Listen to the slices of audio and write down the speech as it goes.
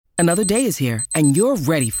Another day is here, and you're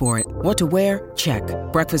ready for it. What to wear? Check.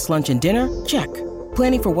 Breakfast, lunch, and dinner? Check.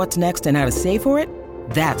 Planning for what's next and how to save for it?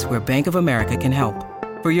 That's where Bank of America can help.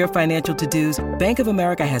 For your financial to-dos, Bank of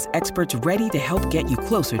America has experts ready to help get you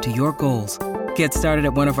closer to your goals. Get started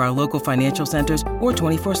at one of our local financial centers or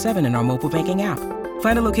 24/7 in our mobile banking app.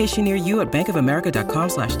 Find a location near you at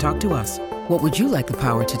bankofamerica.com/talktous. What would you like the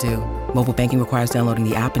power to do? Mobile banking requires downloading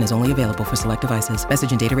the app and is only available for select devices.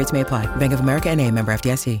 Message and data rates may apply. Bank of America N.A., member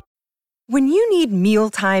FDIC. When you need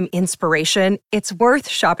mealtime inspiration, it's worth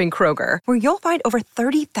shopping Kroger, where you'll find over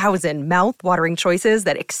 30,000 mouth-watering choices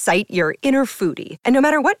that excite your inner foodie. And no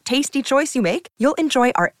matter what tasty choice you make, you'll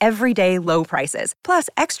enjoy our everyday low prices, plus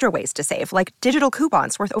extra ways to save, like digital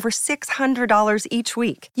coupons worth over $600 each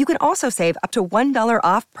week. You can also save up to $1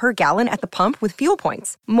 off per gallon at the pump with fuel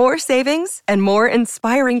points. More savings and more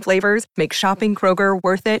inspiring flavors make shopping Kroger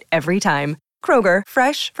worth it every time. Kroger,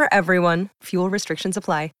 fresh for everyone. Fuel restrictions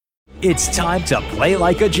apply. It's time to play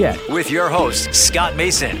like a Jet with your host, Scott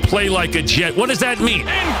Mason. Play like a Jet. What does that mean?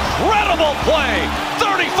 Incredible play.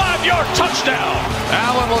 35-yard touchdown.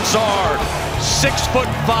 Alan Lazard,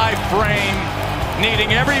 6'5" frame,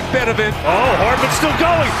 needing every bit of it. Oh, Hardman's still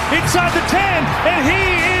going. Inside the 10, and he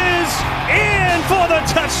is in for the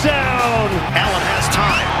touchdown. Allen has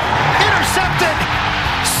time. Intercepted.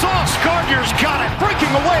 Sauce Gardner's got it. Breaking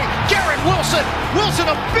away. Garrett Wilson. Wilson,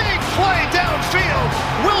 a big play downfield.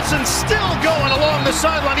 Wilson still going along the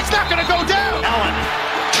sideline. He's not going to go down. Allen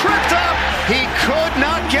tripped up. He could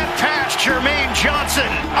not get past Jermaine Johnson.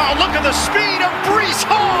 Oh, look at the speed of Breece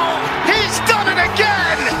Hall. He's done it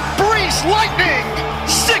again. Breece Lightning.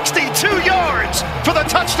 62 yards for the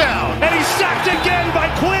touchdown. And he's sacked again by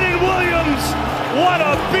Quinnen Williams. What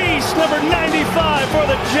a beast. Number 95 for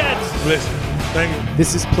the Jets. Listen. Thank you.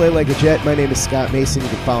 This is Play Like a Jet. My name is Scott Mason. You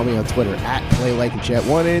can follow me on Twitter at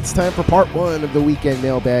PlayLikeAJet1. And it's time for part one of the weekend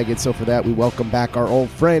mailbag. And so for that, we welcome back our old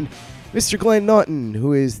friend, Mr. Glenn Naughton,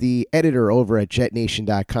 who is the editor over at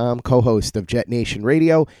JetNation.com, co-host of Jet Nation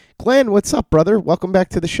Radio. Glenn, what's up, brother? Welcome back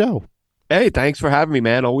to the show. Hey, thanks for having me,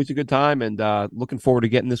 man. Always a good time, and looking forward to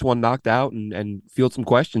getting this one knocked out and field some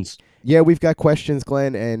questions. Yeah, we've got questions,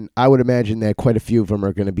 Glenn, and I would imagine that quite a few of them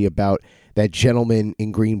are going to be about that gentleman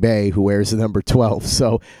in Green Bay who wears the number 12.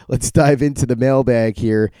 So let's dive into the mailbag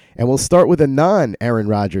here, and we'll start with a non-Aaron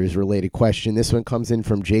Rodgers related question. This one comes in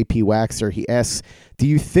from JP Waxer. He asks, do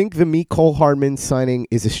you think the Mecole Hardman signing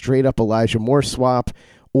is a straight-up Elijah Moore swap,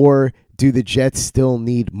 or do the Jets still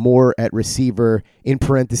need more at receiver? In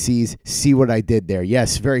parentheses, see what I did there.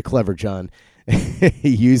 Yes, very clever, John.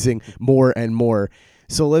 Using more and more.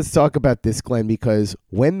 So let's talk about this, Glenn, because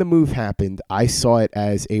when the move happened, I saw it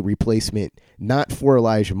as a replacement, not for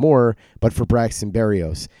Elijah Moore, but for Braxton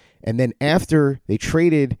Berrios. And then after they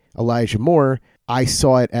traded Elijah Moore, I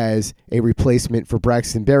saw it as a replacement for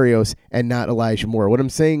Braxton Berrios and not Elijah Moore. What I'm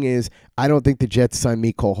saying is I don't think the Jets signed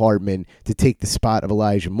Mecole Hardman to take the spot of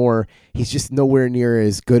Elijah Moore. He's just nowhere near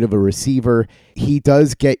as good of a receiver. He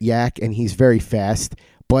does get yak, and he's very fast,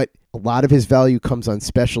 but a lot of his value comes on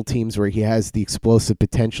special teams where he has the explosive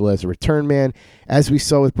potential as a return man. As we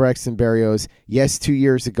saw with Braxton Berrios, yes, 2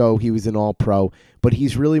 years ago he was an all-pro, but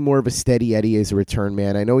he's really more of a steady Eddie as a return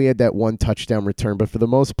man. I know he had that one touchdown return, but for the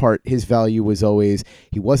most part, his value was always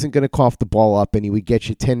he wasn't going to cough the ball up, and he would get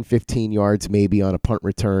you 10, 15 yards maybe on a punt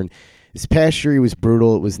return. This past year, he was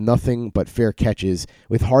brutal. It was nothing but fair catches.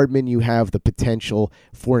 With Hardman, you have the potential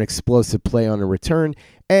for an explosive play on a return.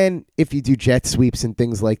 And if you do jet sweeps and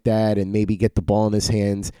things like that and maybe get the ball in his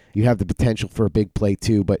hands, you have the potential for a big play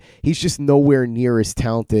too. But he's just nowhere near as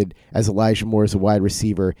talented as Elijah Moore as a wide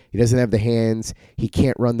receiver. He doesn't have the hands. He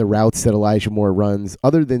can't run the routes that Elijah Moore runs.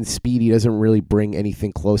 Other than speed, he doesn't really bring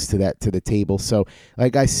anything close to that to the table. So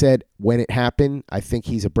like I said, when it happened, I think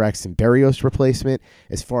he's a Braxton Berrios replacement.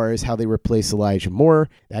 As far as how they replace Elijah Moore,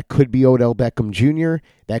 that could be Odell Beckham Jr.,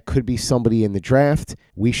 that could be somebody in the draft.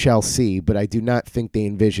 We shall see, but I do not think they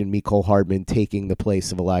envision Mecole Hardman taking the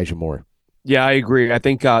place of Elijah Moore. Yeah, I agree. I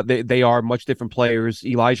think they are much different players.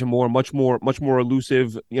 Elijah Moore, much more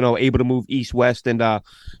elusive, able to move east-west and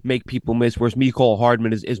make people miss, whereas Mecole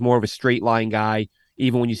Hardman is more of a straight line guy.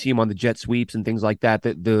 Even when you see him on the jet sweeps and things like that,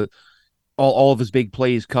 all of his big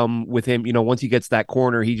plays come with him. Once he gets that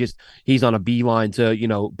corner, he's on a beeline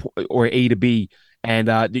to, or A to B. And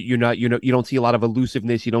you don't see a lot of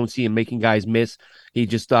elusiveness. You don't see him making guys miss. He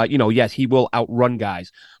just, yes, he will outrun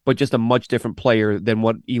guys, but just a much different player than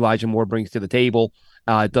what Elijah Moore brings to the table.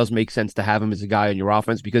 It does make sense to have him as a guy on your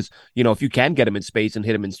offense because, if you can get him in space and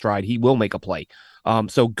hit him in stride, he will make a play.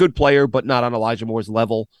 So good player, but not on Elijah Moore's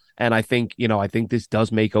level. And I think this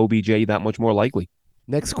does make OBJ that much more likely.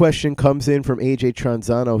 Next question comes in from AJ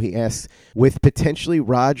Tranzano. He asks, with potentially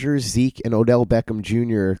Rodgers, Zeke, and Odell Beckham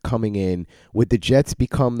Jr. coming in, would the Jets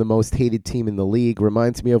become the most hated team in the league?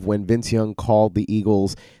 Reminds me of when Vince Young called the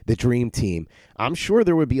Eagles the dream team. I'm sure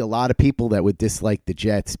there would be a lot of people that would dislike the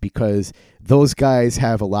Jets because those guys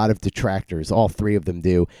have a lot of detractors. All three of them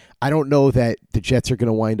do. I don't know that the Jets are going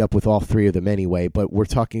to wind up with all three of them anyway, but we're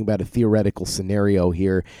talking about a theoretical scenario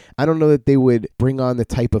here. I don't know that they would bring on the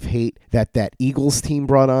type of hate that Eagles team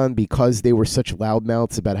brought on because they were such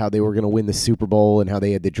loudmouths about how they were going to win the Super Bowl and how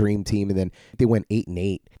they had the dream team, and then they went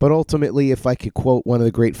 8-8. But ultimately, if I could quote one of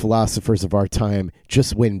the great philosophers of our time,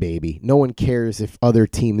 just win, baby. No one cares if other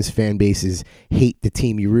teams' fan bases hate the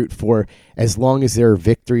team you root for, as long as there are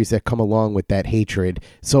victories that come along with that hatred.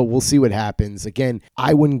 So we'll see what happens. Again,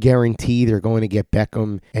 I wouldn't guarantee they're going to get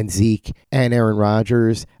Beckham and Zeke and Aaron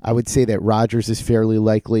Rodgers. I would say that Rodgers is fairly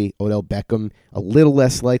likely, Odell Beckham a little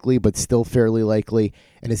less likely, but still fairly likely,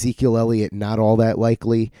 and Ezekiel Elliott not all that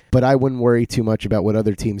likely. But I wouldn't worry too much about what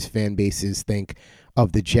other teams' fan bases think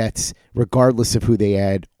of the Jets, regardless of who they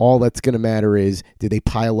add. All that's going to matter is, do they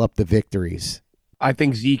pile up the victories? I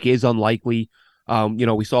think Zeke is unlikely.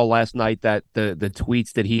 We saw last night that the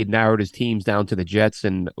tweets that he had narrowed his teams down to the Jets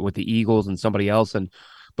and with the Eagles and somebody else,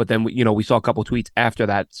 but then we saw a couple tweets after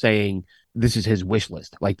that saying this is his wish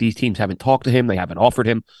list. Like, these teams haven't talked to him, they haven't offered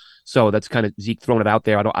him, so that's kind of Zeke throwing it out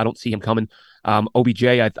there. I don't see him coming. OBJ,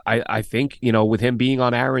 I think with him being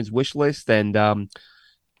on Aaron's wish list and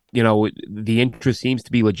the interest seems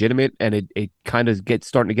to be legitimate, and it kind of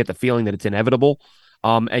starting to get the feeling that it's inevitable.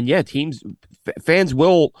 And yeah, fans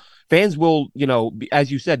will,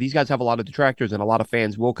 as you said, these guys have a lot of detractors, and a lot of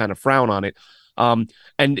fans will kind of frown on it.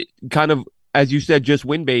 And kind of, as you said, just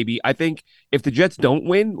win, baby. I think if the Jets don't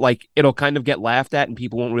win, like, it'll kind of get laughed at and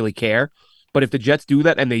people won't really care. But if the Jets do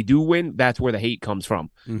that and they do win, that's where the hate comes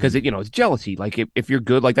from, because it's jealousy. Like, if you're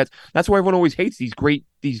good, like that's why everyone always hates these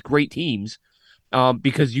great teams.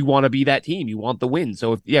 Because you want to be that team, you want the win.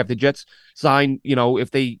 So if the Jets sign,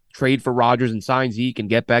 if they trade for Rodgers and sign Zeke and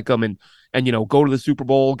get Beckham and go to the Super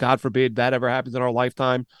Bowl, God forbid that ever happens in our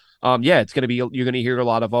lifetime. It's going to be, you're going to hear a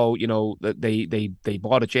lot of, they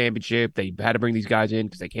bought a championship, they had to bring these guys in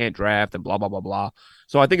because they can't draft and blah, blah, blah, blah.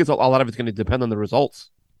 So I think a lot of it's going to depend on the results.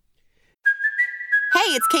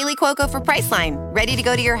 Hey, it's Kaylee Cuoco for Priceline. Ready to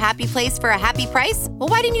go to your happy place for a happy price? Well,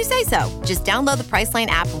 why didn't you say so? Just download the Priceline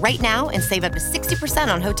app right now and save up to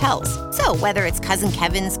 60% on hotels. So whether it's Cousin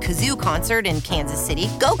Kevin's Kazoo Concert in Kansas City,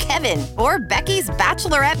 go Kevin, or Becky's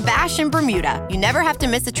Bachelorette Bash in Bermuda, you never have to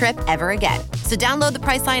miss a trip ever again. So download the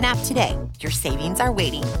Priceline app today. Your savings are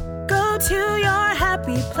waiting. Go to your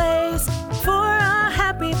happy place for a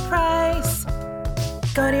happy price.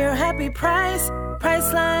 Go to your happy price,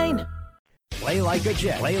 Priceline. Play like a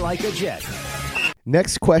Jet. Play like a Jet.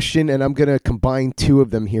 Next question, and I'm going to combine two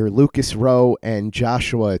of them here. Lucas Rowe and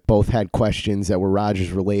Joshua both had questions that were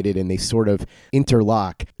Rodgers related, and they sort of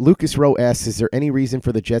interlock. Lucas Rowe asks, is there any reason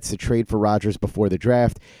for the Jets to trade for Rodgers before the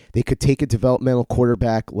draft? They could take a developmental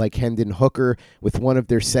quarterback like Hendon Hooker with one of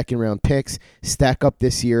their second-round picks, stack up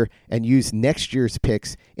this year, and use next year's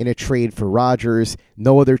picks in a trade for Rodgers.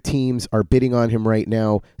 No other teams are bidding on him right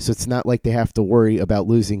now, so it's not like they have to worry about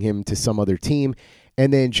losing him to some other team.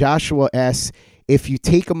 And then Joshua asks, if you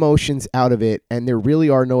take emotions out of it and there really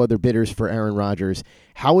are no other bidders for Aaron Rodgers,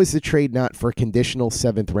 how is the trade not for a conditional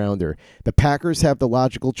 7th rounder? The Packers have the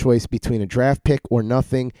logical choice between a draft pick or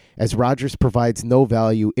nothing, as Rodgers provides no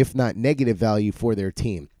value, if not negative value, for their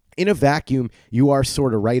team. In a vacuum, you are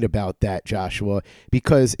sort of right about that, Joshua,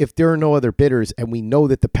 because if there are no other bidders and we know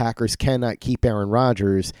that the Packers cannot keep Aaron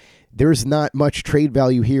Rodgers, there's not much trade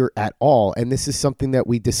value here at all. And this is something that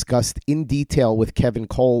we discussed in detail with Kevin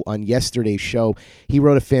Cole on yesterday's show. He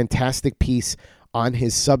wrote a fantastic piece on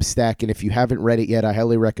his Substack, and if you haven't read it yet, I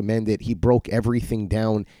highly recommend it. He broke everything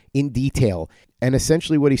down in detail. And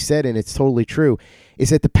essentially what he said, and it's totally true, is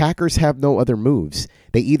that the Packers have no other moves.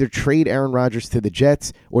 They either trade Aaron Rodgers to the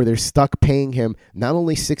Jets, or they're stuck paying him not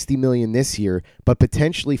only $60 million this year, but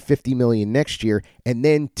potentially $50 million next year, and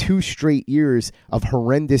then 2 straight years of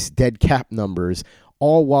horrendous dead cap numbers,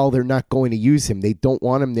 all while they're not going to use him. They don't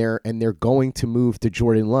want him there, and they're going to move to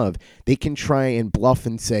Jordan Love. They can try and bluff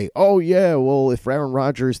and say, oh, yeah, well, if Aaron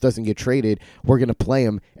Rodgers doesn't get traded, we're going to play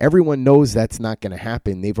him. Everyone knows that's not going to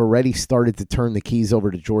happen. They've already started to turn the keys over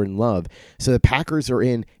to Jordan Love. So the Packers are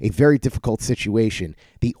in a very difficult situation.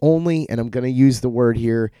 The only, and I'm going to use the word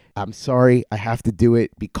here, I'm sorry, I have to do it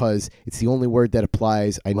because it's the only word that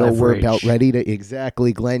applies. I know we're about ready to,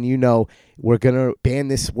 exactly, Glenn, we're going to ban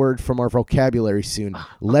this word from our vocabulary soon.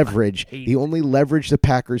 Leverage. The only leverage the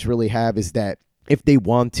Packers really have is that if they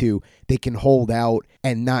want to, they can hold out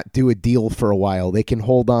and not do a deal for a while. They can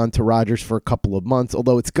hold on to Rodgers for a couple of months,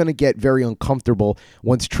 although it's going to get very uncomfortable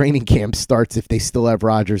once training camp starts if they still have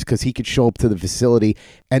Rodgers, because he could show up to the facility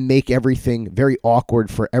and make everything very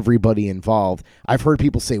awkward for everybody involved. I've heard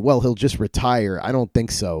people say, well, he'll just retire. I don't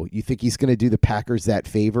think so. You think he's going to do the Packers that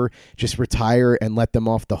favor, just retire and let them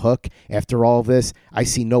off the hook after all of this? I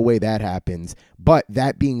see no way that happens. But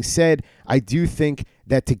that being said, I do think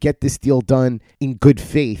that to get this deal done in good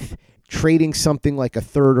faith, trading something like a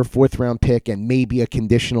third or fourth round pick and maybe a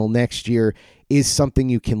conditional next year is something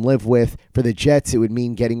you can live with. For the Jets, it would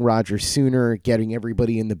mean getting Rodgers sooner, getting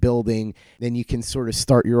everybody in the building. Then you can sort of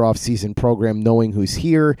start your offseason program knowing who's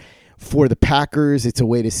here. For the Packers, it's a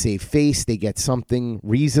way to save face. They get something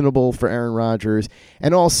reasonable for Aaron Rodgers.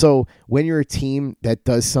 And also, when you're a team that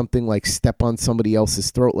does something like step on somebody else's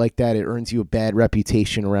throat like that, it earns you a bad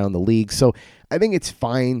reputation around the league. So I think it's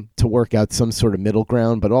fine to work out some sort of middle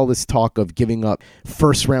ground, but all this talk of giving up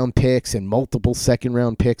first-round picks and multiple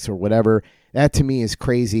second-round picks or whatever, that to me is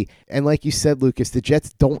crazy. And like you said, Lucas, the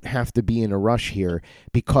Jets don't have to be in a rush here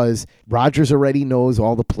because Rodgers already knows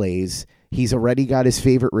all the plays. He's already got his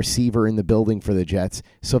favorite receiver in the building for the Jets.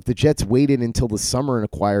 So if the Jets waited until the summer and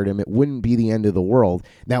acquired him, it wouldn't be the end of the world.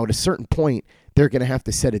 Now, at a certain point, they're going to have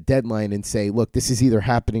to set a deadline and say, look, this is either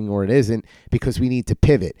happening or it isn't because we need to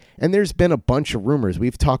pivot. And there's been a bunch of rumors.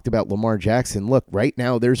 We've talked about Lamar Jackson. Look, right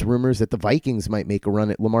now there's rumors that the Vikings might make a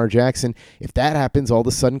run at Lamar Jackson. If that happens, all of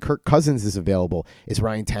a sudden Kirk Cousins is available. Is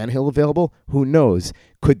Ryan Tannehill available? Who knows?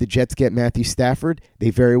 Could the Jets get Matthew Stafford?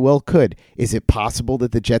 They very well could. Is it possible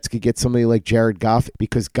that the Jets could get somebody like Jared Goff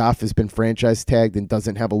because Goff has been franchise tagged and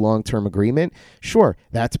doesn't have a long-term agreement? Sure,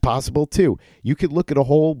 that's possible too. You could look at a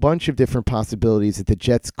whole bunch of different possibilities that the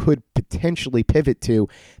Jets could potentially pivot to.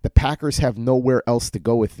 The Packers have nowhere else to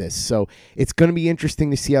go with this. So it's going to be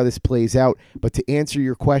interesting to see how this plays out. But to answer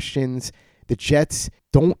your questions, the Jets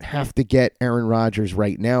don't have to get Aaron Rodgers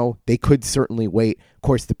right now. They could certainly wait. Of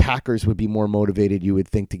course, the Packers would be more motivated, you would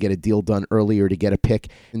think, to get a deal done earlier to get a pick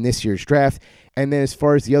in this year's draft. And then as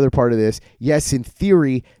far as the other part of this, yes, in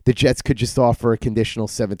theory, the Jets could just offer a conditional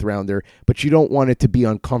seventh rounder, but you don't want it to be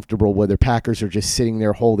uncomfortable where the Packers are just sitting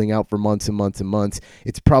there holding out for months and months and months.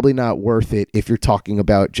 It's probably not worth it if you're talking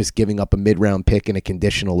about just giving up a mid-round pick and a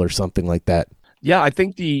conditional or something like that. Yeah, I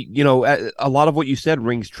think a lot of what you said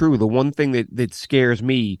rings true. The one thing that scares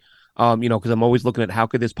me, because I'm always looking at how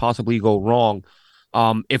could this possibly go wrong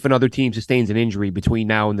if another team sustains an injury between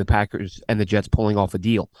now and the Packers and the Jets pulling off a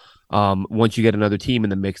deal. Once you get another team in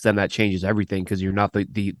the mix, then that changes everything because you're not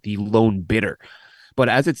the lone bidder. But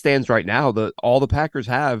as it stands right now, all the Packers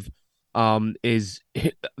have is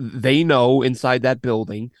they know inside that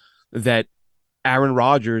building that Aaron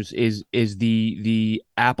Rodgers is the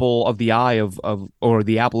apple of the eye or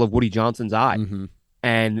the apple of Woody Johnson's eye. Mm-hmm.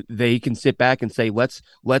 And they can sit back and say, let's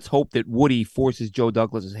hope that Woody forces Joe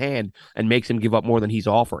Douglas's hand and makes him give up more than he's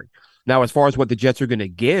offering. Now, as far as what the Jets are going to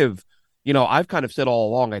give, I've kind of said all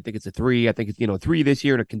along, I think it's a 3. I think it's, 3 this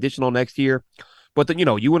year and a conditional next year. But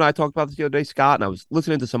you and I talked about this the other day, Scott, and I was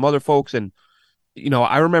listening to some other folks. And,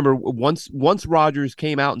 I remember once Rodgers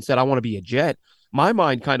came out and said, I want to be a Jet, my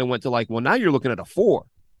mind kind of went to like, well, now you're looking at a 4.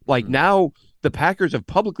 Like now the Packers have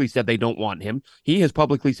publicly said they don't want him. He has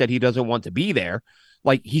publicly said he doesn't want to be there.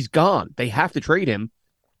 Like he's gone. They have to trade him.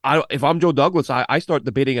 If I'm Joe Douglas, I start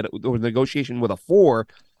the bidding or negotiation with a 4.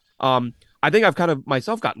 I think I've kind of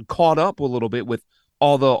myself gotten caught up a little bit with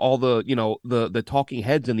all the talking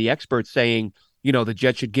heads and the experts saying, the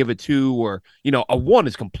Jets should give a 2 or, a 1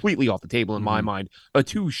 is completely off the table in my mind. A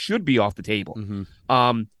 2 should be off the table.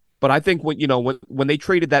 Mm-hmm. But I think when they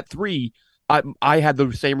traded that 3, I had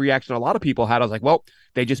the same reaction a lot of people had. I was like, well,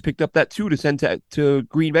 they just picked up that 2 to send to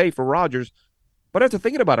Green Bay for Rodgers. But after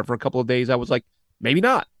thinking about it for a couple of days, I was like, maybe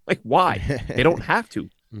not. Like, why? They don't have to.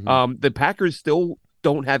 Mm-hmm. The Packers still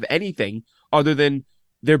don't have anything other than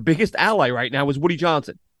their biggest ally right now is Woody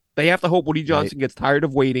Johnson. They have to hope Woody Johnson gets tired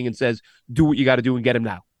of waiting and says, do what you got to do and get him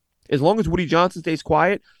now. As long as Woody Johnson stays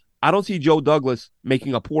quiet, I don't see Joe Douglas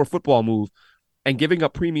making a poor football move. And giving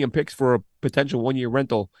up premium picks for a potential 1-year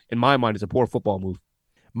rental, in my mind, is a poor football move.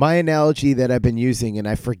 My analogy that I've been using, and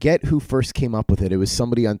I forget who first came up with it, it was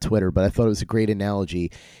somebody on Twitter, but I thought it was a great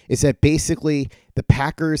analogy, is that basically the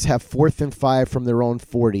Packers have 4th and 5 from their own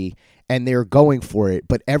 40, and they're going for it,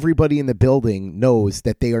 but everybody in the building knows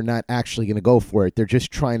that they are not actually going to go for it. They're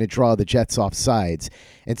just trying to draw the Jets off sides.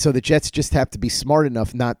 And so the Jets just have to be smart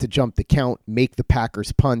enough not to jump the count, make the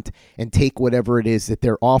Packers punt, and take whatever it is that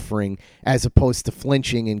they're offering, as opposed to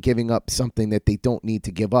flinching and giving up something that they don't need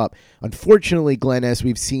to give up. Unfortunately, Glenn, as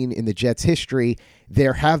we've seen in the Jets' history,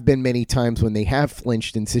 there have been many times when they have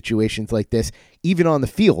flinched in situations like this, even on the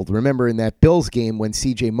field. Remember in that Bills game when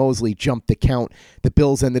C.J. Mosley jumped the count, the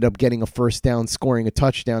Bills ended up getting a first down, scoring a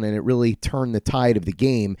touchdown, and it really turned the tide of the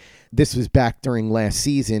game. This was back during last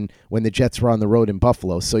season when the Jets were on the road in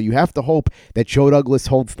Buffalo. So you have to hope that Joe Douglas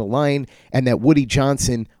holds the line and that Woody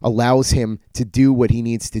Johnson allows him to do what he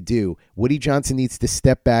needs to do. Woody Johnson needs to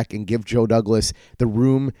step back and give Joe Douglas the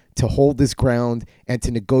room to hold his ground and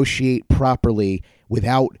to negotiate properly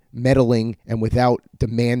without meddling and without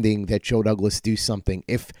demanding that Joe Douglas do something.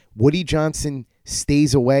 If Woody Johnson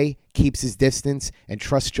stays away, keeps his distance, and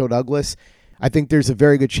trusts Joe Douglas, I think there's a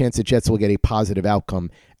very good chance the Jets will get a positive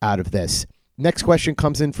outcome out of this. Next question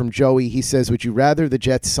comes in from Joey. He says, would you rather the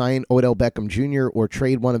Jets sign Odell Beckham Jr. or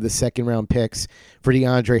trade one of the second-round picks for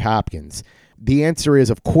DeAndre Hopkins? The answer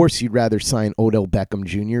is, of course, you'd rather sign Odell Beckham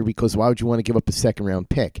Jr. because why would you want to give up a second-round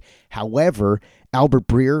pick? However, Albert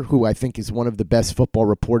Breer, who I think is one of the best football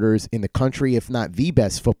reporters in the country, if not the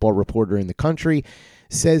best football reporter in the country,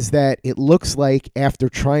 says that it looks like after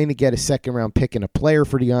trying to get a second-round pick and a player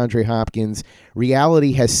for DeAndre Hopkins,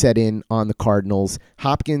 reality has set in on the Cardinals.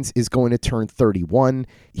 Hopkins is going to turn 31.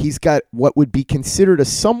 He's got what would be considered a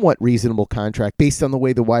somewhat reasonable contract based on the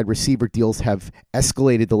way the wide receiver deals have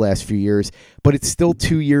escalated the last few years, but it's still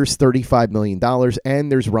 2 years, $35 million,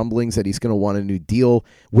 and there's rumblings that he's going to want a new deal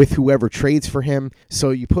with whoever trades for him. So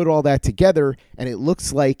you put all that together, and it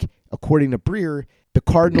looks like, according to Breer, the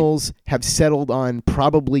Cardinals have settled on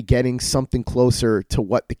probably getting something closer to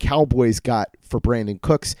what the Cowboys got for Brandon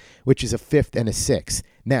Cooks, which is a 5th and a 6th.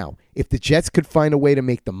 Now, if the Jets could find a way to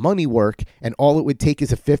make the money work and all it would take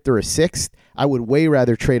is a 5th or a 6th, I would way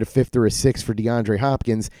rather trade a 5th or a 6th for DeAndre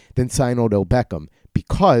Hopkins than sign Odell Beckham,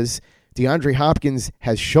 because DeAndre Hopkins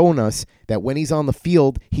has shown us that when he's on the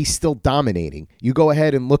field, he's still dominating. You go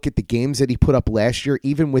ahead and look at the games that he put up last year,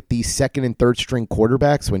 even with these second and third string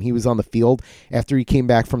quarterbacks when he was on the field after he came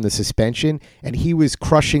back from the suspension, and he was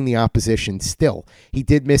crushing the opposition still. He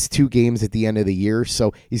did miss 2 games at the end of the year,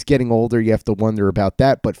 so he's getting older. You have to wonder about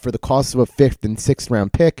that. But for the cost of a 5th and 6th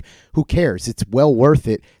round pick, who cares? It's well worth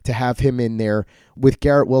it to have him in there with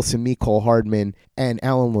Garrett Wilson, Mecole Hardman, and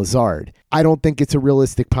Allen Lazard. I don't think it's a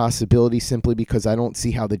realistic possibility simply because I don't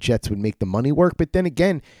see how the Jets would make the money work. But then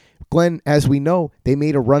again, Glenn, as we know, they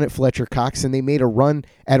made a run at Fletcher Cox and they made a run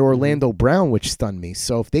at Orlando Brown, which stunned me.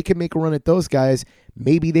 So if they could make a run at those guys,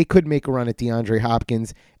 maybe they could make a run at DeAndre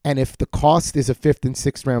Hopkins. And if the cost is a 5th and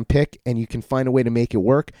 6th round pick and you can find a way to make it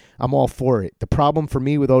work, I'm all for it. The problem for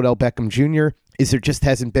me with Odell Beckham Jr. is there just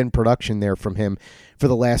hasn't been production there from him for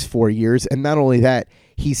the last 4 years. And not only that,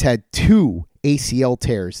 he's had 2 ACL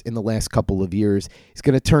tears in the last couple of years. He's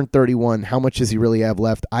going to turn 31. How much does he really have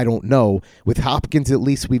left? I don't know. With Hopkins, at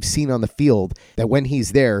least we've seen on the field that when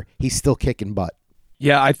he's there, he's still kicking butt.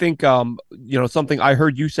 Yeah, I think, something I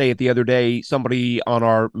heard you say it the other day, somebody on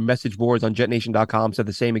our message boards on jetnation.com said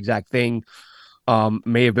the same exact thing.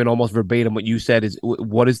 May have been almost verbatim what you said is,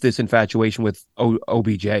 what is this infatuation with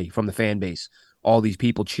OBJ from the fan base? All these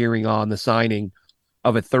people cheering on the signing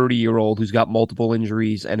of a 30-year-old who's got multiple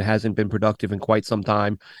injuries and hasn't been productive in quite some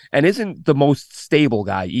time and isn't the most stable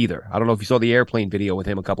guy either. I don't know if you saw the airplane video with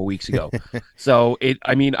him a couple weeks ago. So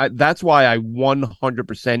that's why I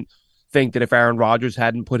 100% think that if Aaron Rodgers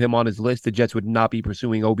hadn't put him on his list, the Jets would not be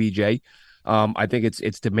pursuing OBJ. I think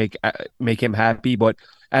it's to make him happy, but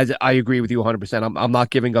as I agree with you 100%, I'm not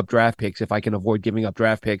giving up draft picks if I can avoid giving up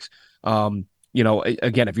draft picks.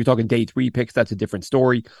 Again, if you're talking day 3 picks, that's a different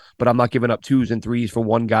story, but I'm not giving up 2s and 3s for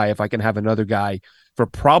one guy if I can have another guy for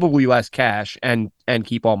probably less cash and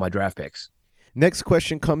keep all my draft picks. Next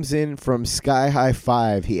question comes in from Sky High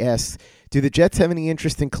 5. He asks, do the Jets have any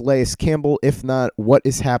interest in Calais Campbell? If not, what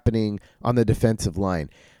is happening on the defensive line?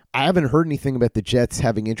 I haven't heard anything about the Jets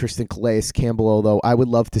having interest in Calais Campbell, although I would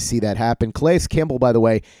love to see that happen. Calais Campbell, by the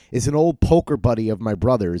way, is an old poker buddy of my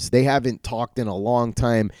brother's. They haven't talked in a long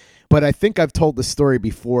time, but I think I've told the story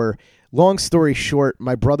before. Long story short,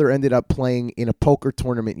 my brother ended up playing in a poker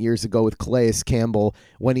tournament years ago with Calais Campbell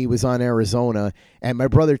when he was on Arizona, and my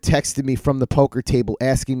brother texted me from the poker table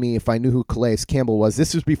asking me if I knew who Calais Campbell was.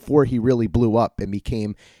 This was before he really blew up and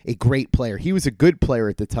became a great player. He was a good player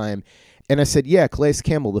at the time. And I said, yeah, Calais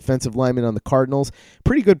Campbell, defensive lineman on the Cardinals.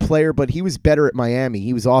 Pretty good player, but he was better at Miami.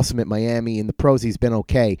 He was awesome at Miami. In the pros, he's been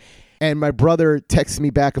okay. And my brother texted me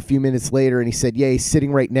back a few minutes later, and he said, yeah, he's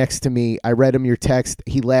sitting right next to me. I read him your text.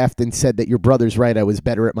 He laughed and said that your brother's right. I was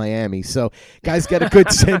better at Miami. So guy's got a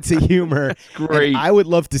good sense of humor. That's great. And I would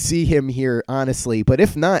love to see him here, honestly. But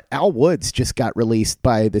if not, Al Woods just got released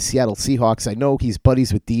by the Seattle Seahawks. I know he's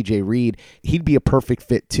buddies with DJ Reed. He'd be a perfect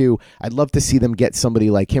fit, too. I'd love to see them get somebody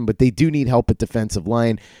like him, but they do need help at defensive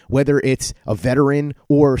line, whether it's a veteran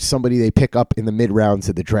or somebody they pick up in the mid-rounds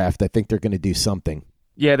of the draft. I think they're going to do something.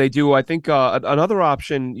 Yeah, they do. I think another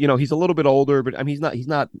option, he's a little bit older, but I mean,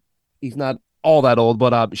 he's not all that old.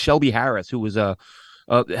 But Shelby Harris, who was had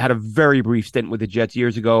a very brief stint with the Jets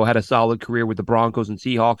years ago, had a solid career with the Broncos and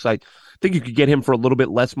Seahawks. I think you could get him for a little bit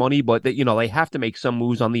less money, but they have to make some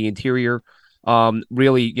moves on the interior.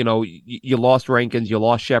 Really, you lost Rankins, you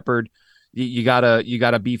lost Shepard. You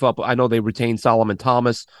gotta beef up. I know they retained Solomon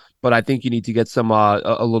Thomas, but I think you need to get some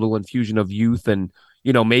a little infusion of youth and.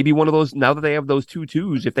 Maybe one of those, now that they have those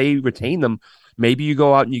 2-2s, if they retain them, maybe you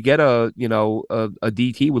go out and you get a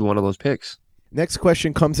DT with one of those picks. Next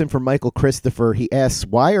question comes in from Michael Christopher. He asks,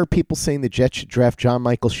 why are people saying the Jets should draft John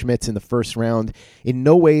Michael Schmitz in the first round? In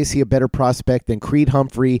no way is he a better prospect than Creed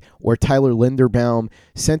Humphrey or Tyler Linderbaum.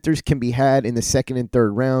 Centers can be had in the second and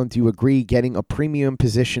third round. Do you agree getting a premium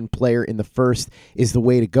position player in the first is the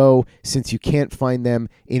way to go since you can't find them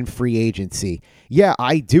in free agency? Yeah,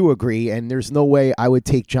 I do agree, and there's no way I would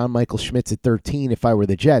take John Michael Schmitz at 13 if I were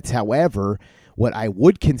the Jets. However, what I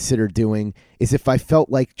would consider doing is if I felt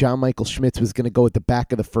like John Michael Schmitz was going to go at the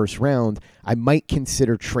back of the first round, I might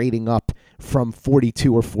consider trading up from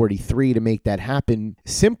 42 or 43 to make that happen,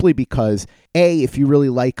 simply because, A, if you really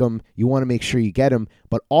like him, you want to make sure you get him,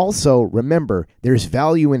 but also remember, there's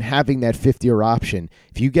value in having that 50-year option.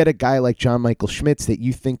 If you get a guy like John Michael Schmitz that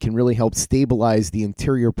you think can really help stabilize the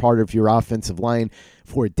interior part of your offensive line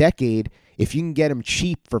for a decade, if you can get him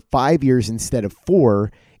cheap for 5 years instead of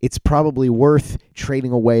 4, it's probably worth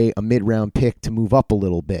trading away a mid-round pick to move up a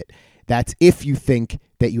little bit. That's if you think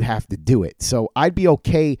that you have to do it. So I'd be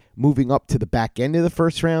okay moving up to the back end of the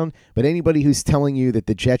first round, but anybody who's telling you that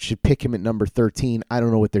the Jets should pick him at number 13, I don't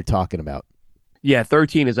know what they're talking about. Yeah,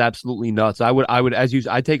 13 is absolutely nuts.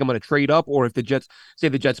 I'd take him on a trade up, or if the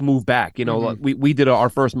Jets move back. We did our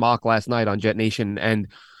first mock last night on Jet Nation, and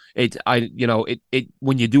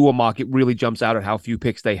when you do a mock, it really jumps out at how few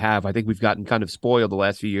picks they have. I think we've gotten kind of spoiled the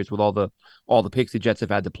last few years with all the picks the Jets have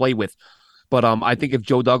had to play with. But I think if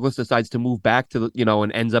Joe Douglas decides to move back to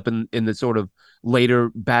and ends up in the sort of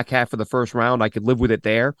later back half of the first round, I could live with it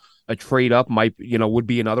there. A trade up would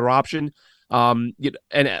be another option. And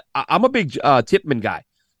I'm a big Tippmann guy.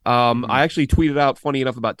 I actually tweeted out, funny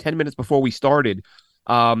enough, about 10 minutes before we started.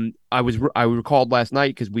 I recalled last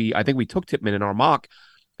night because I think we took Tippmann in our mock.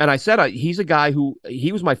 And I said he's a guy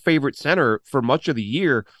he was my favorite center for much of the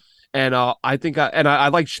year, and I think I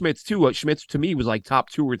like Schmitz too. Schmitz to me was like top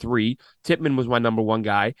 2 or 3. Tippmann was my number 1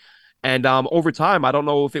 guy, and over time I don't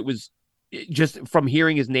know if it was just from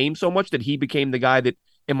hearing his name so much that he became the guy that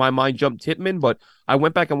in my mind jumped Tippmann. But I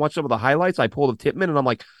went back and watched some of the highlights I pulled of Tippmann, and I'm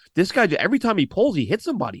like, this guy every time he pulls, he hits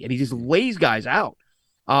somebody, and he just lays guys out.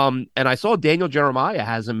 And I saw Daniel Jeremiah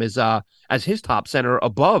has him as his top center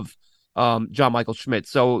above John Michael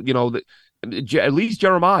Schmitz. So, at least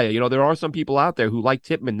Jeremiah, there are some people out there who like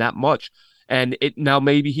Tippmann that much. And now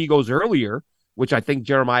maybe he goes earlier, which I think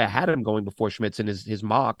Jeremiah had him going before Schmitz in his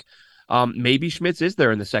mock. Maybe Schmitz is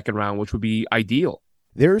there in the second round, which would be ideal.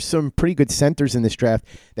 There are some pretty good centers in this draft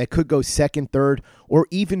that could go second, third, or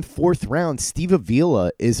even fourth round. Steve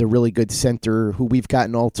Avila is a really good center who we've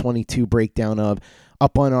gotten all 22 breakdown of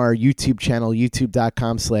up on our YouTube channel,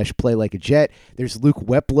 youtube.com/playlikeajet. There's Luke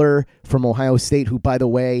Wepler from Ohio State, who, by the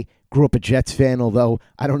way, grew up a Jets fan, although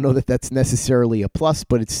I don't know that that's necessarily a plus,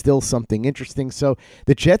 but it's still something interesting. So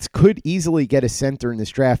the Jets could easily get a center in this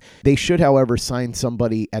draft. They should, however, sign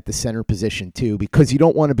somebody at the center position too, because you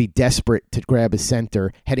don't want to be desperate to grab a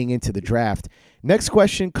center heading into the draft. Next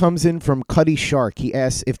question comes in from Cuddy Shark. He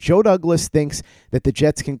asks, if Joe Douglas thinks that the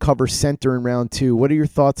Jets can cover center in round 2, what are your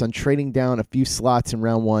thoughts on trading down a few slots in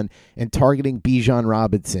round 1 and targeting Bijan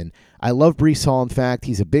Robinson? I love Breece Hall. In fact,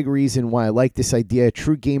 he's a big reason why I like this idea.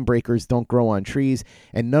 True game breakers don't grow on trees,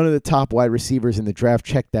 and none of the top wide receivers in the draft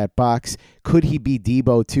check that box. Could he be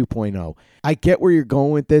Debo 2.0? I get where you're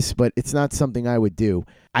going with this, but it's not something I would do.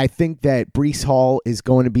 I think that Breece Hall is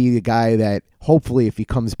going to be the guy that hopefully, if he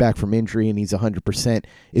comes back from injury and he's 100%,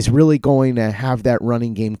 is really going to have that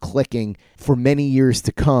running game clicking for many years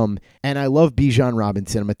to come. And I love Bijan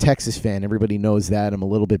Robinson. I'm a Texas fan. Everybody knows that. I'm a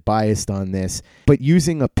little bit biased on this. But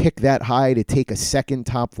using a pick that high to take a second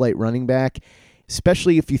top flight running back,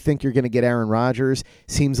 especially if you think you're going to get Aaron Rodgers,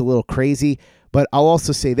 seems a little crazy. But I'll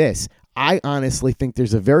also say this. I honestly think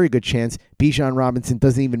there's a very good chance Bijan Robinson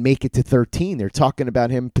doesn't even make it to 13. They're talking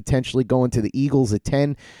about him potentially going to the Eagles at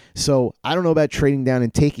 10. So I don't know about trading down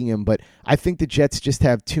and taking him, but I think the Jets just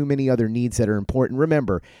have too many other needs that are important.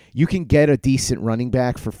 Remember, you can get a decent running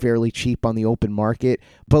back for fairly cheap on the open market,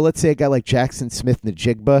 but let's say a guy like Jackson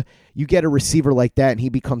Smith-Njigba, you get a receiver like that and he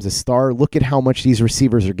becomes a star. Look at how much these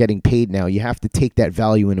receivers are getting paid now. You have to take that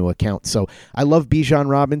value into account. So I love Bijan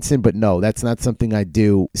Robinson, but no, that's not something I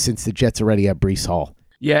do since the Jets already have Breece Hall.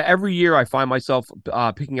 Yeah, every year I find myself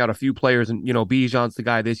picking out a few players, and, Bijan's the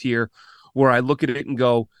guy this year where I look at it and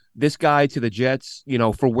go, this guy to the Jets,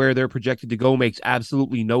 for where they're projected to go makes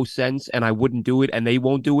absolutely no sense, and I wouldn't do it, and they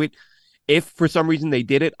won't do it. If for some reason they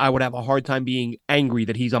did it, I would have a hard time being angry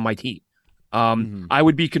that he's on my team. I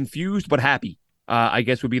would be confused but happy, I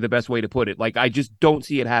guess would be the best way to put it. Like, I just don't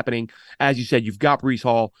see it happening. As you said, you've got Breece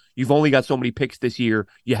Hall. You've only got so many picks this year.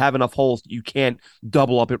 You have enough holes. You can't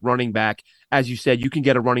double up at running back. As you said, you can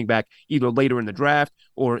get a running back either later in the draft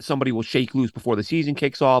or somebody will shake loose before the season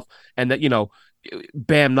kicks off. And that,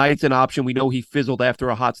 Bam Knight's an option. We know he fizzled after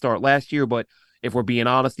a hot start last year, but if we're being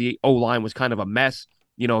honest, the O-line was kind of a mess.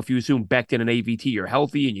 If you assume Becton and AVT are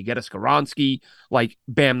healthy and you get a Skoronski, like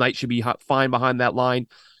Bam Knight should be fine behind that line.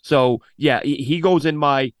 So, yeah, he goes in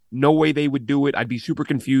my no way they would do it. I'd be super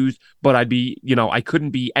confused, but I'd be, I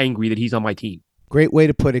couldn't be angry that he's on my team. Great way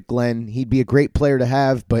to put it, Glenn. He'd be a great player to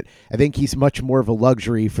have, but I think he's much more of a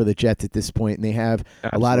luxury for the Jets at this point, and they have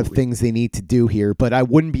a lot of things they need to do here. But I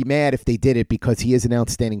wouldn't be mad if they did it because he is an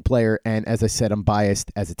outstanding player, and as I said, I'm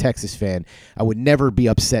biased as a Texas fan. I would never be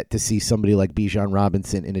upset to see somebody like Bijan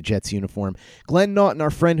Robinson in a Jets uniform. Glenn Naughton,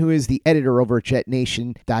 our friend who is the editor over at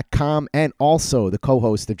JetNation.com and also the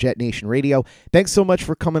co-host of Jet Nation Radio. Thanks so much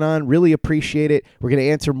for coming on. Really appreciate it. We're going to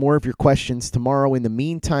answer more of your questions tomorrow. In the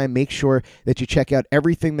meantime, make sure that you check out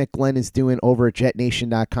everything that Glenn is doing over at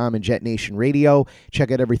JetNation.com and Jet Nation Radio. Check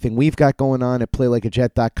out everything we've got going on at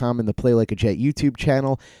PlayLikeAJet.com and the Play Like a Jet YouTube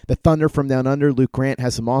channel. The Thunder from Down Under, Luke Grant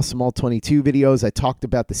has some awesome All-22 videos. I talked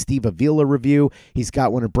about the Steve Avila review. He's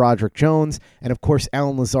got one of Broderick Jones. And, of course,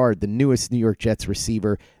 Alan Lazard, the newest New York Jets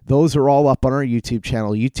receiver. Those are all up on our YouTube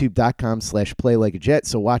channel, youtube.com/PlayLikeAJet.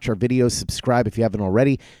 So watch our videos, subscribe if you haven't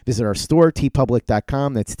already. Visit our store,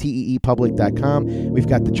 tpublic.com. That's teepublic.com. We've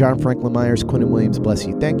got the John Franklin Myers, Quinn and Williams Bless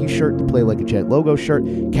You Thank You shirt, the Play Like a Jet logo shirt,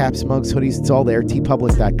 caps, mugs, hoodies. It's all there,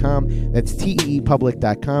 tpublic.com. That's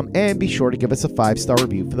teepublic.com. And be sure to give us a 5-star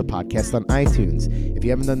review for the podcast on iTunes if you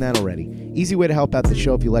haven't done that already. Easy way to help out the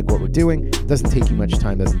show if you like what we're doing. It doesn't take you much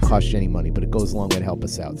time, doesn't cost you any money, but it goes a long way to help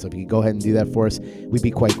us out. So if you can go ahead and do that for us, we'd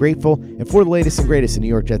be quite grateful. And for the latest and greatest in New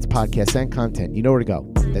York Jets podcasts and content, you know where to go.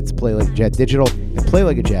 That's Play Like a Jet Digital and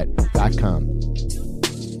PlayLikeAJet.com.